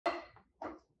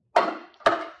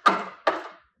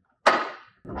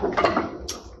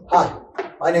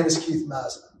My name is Keith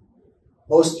Mazza.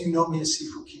 Most of you know me as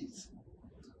Sifu Keith.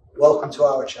 Welcome to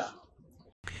our channel.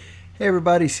 Hey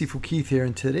everybody, Sifu Keith here,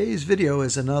 and today's video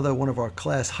is another one of our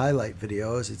class highlight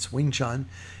videos. It's Wing Chun.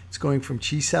 It's going from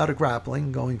Chi Sao to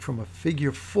grappling, going from a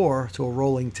figure 4 to a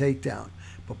rolling takedown.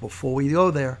 But before we go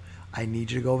there, I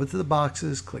need you to go over to the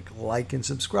boxes, click like and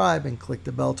subscribe, and click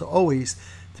the bell to always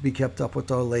to be kept up with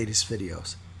our latest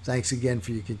videos. Thanks again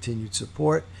for your continued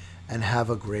support, and have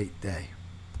a great day.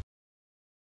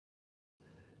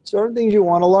 Certain things you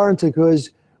want to learn because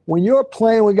when you're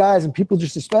playing with guys and people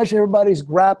just, especially everybody's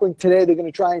grappling today, they're going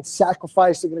to try and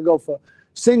sacrifice. They're going to go for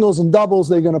singles and doubles.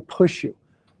 They're going to push you.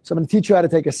 So I'm going to teach you how to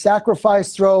take a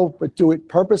sacrifice throw, but do it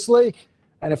purposely.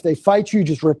 And if they fight you,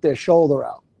 just rip their shoulder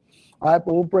out. All right,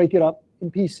 but we'll break it up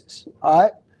in pieces. All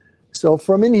right, so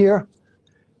from in here,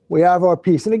 we have our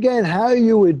piece. And again, how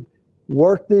you would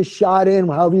work this shot in,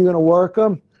 however you're going to work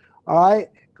them. All right,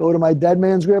 go to my dead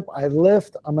man's grip. I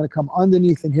lift. I'm going to come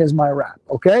underneath, and here's my wrap.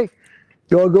 Okay,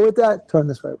 you all go with that? Turn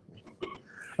this way with me.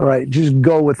 All right, just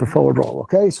go with the forward roll.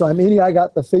 Okay, so I'm in here. I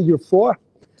got the figure 4.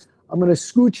 I'm going to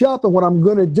scooch up, and what I'm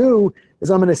going to do is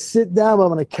I'm going to sit down. I'm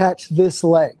going to catch this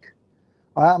leg.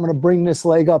 All right, I'm going to bring this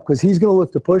leg up because he's going to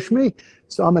look to push me.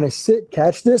 So I'm going to sit,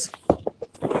 catch this,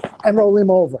 and roll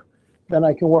him over. Then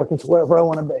I can work into wherever I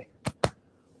want to be.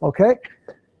 Okay?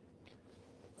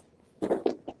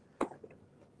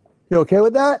 You okay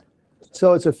with that?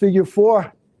 So it's a figure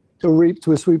 4 to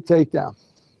a sweep takedown.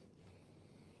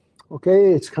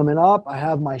 Okay, it's coming up. I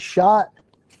have my shot.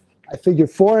 I figure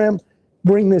 4 him.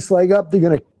 Bring this leg up. They're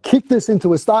going to kick this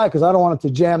into his thigh because I don't want him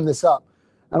to jam this up.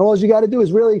 And all you got to do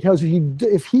is really, because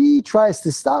if he tries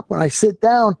to stop when I sit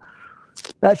down,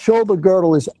 that shoulder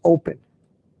girdle is open.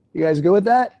 You guys good with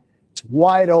that? It's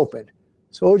wide open.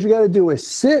 So all you got to do is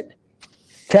sit,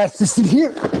 catch this in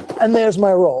here, and there's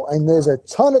my roll. And there's a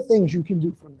ton of things you can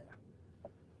do from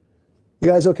there. You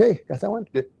guys okay? Got that one?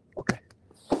 Yeah. Okay.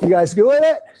 You guys good with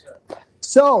it?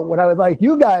 So what I would like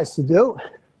you guys to do,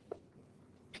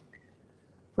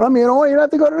 from here on, you don't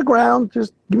have to go to the ground.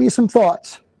 Just give me some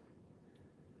thoughts.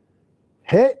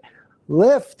 Hit,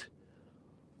 lift,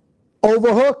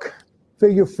 overhook,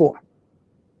 figure 4.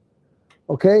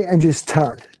 Okay, and just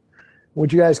turn.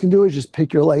 What you guys can do is just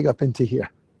pick your leg up into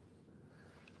here.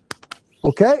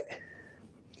 Okay?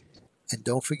 And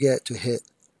don't forget to hit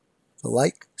the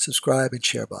like, subscribe, and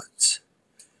share buttons.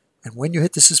 And when you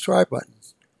hit the subscribe button,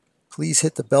 please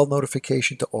hit the bell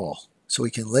notification to all so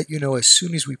we can let you know as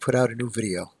soon as we put out a new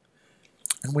video.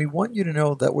 And we want you to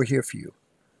know that we're here for you.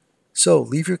 So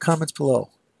leave your comments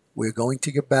below. We're going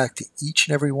to get back to each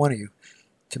and every one of you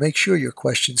to make sure your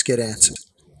questions get answered.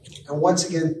 And once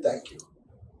again, thank you.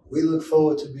 We look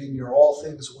forward to being your all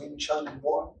things Wing Chun and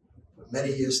more for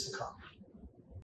many years to come.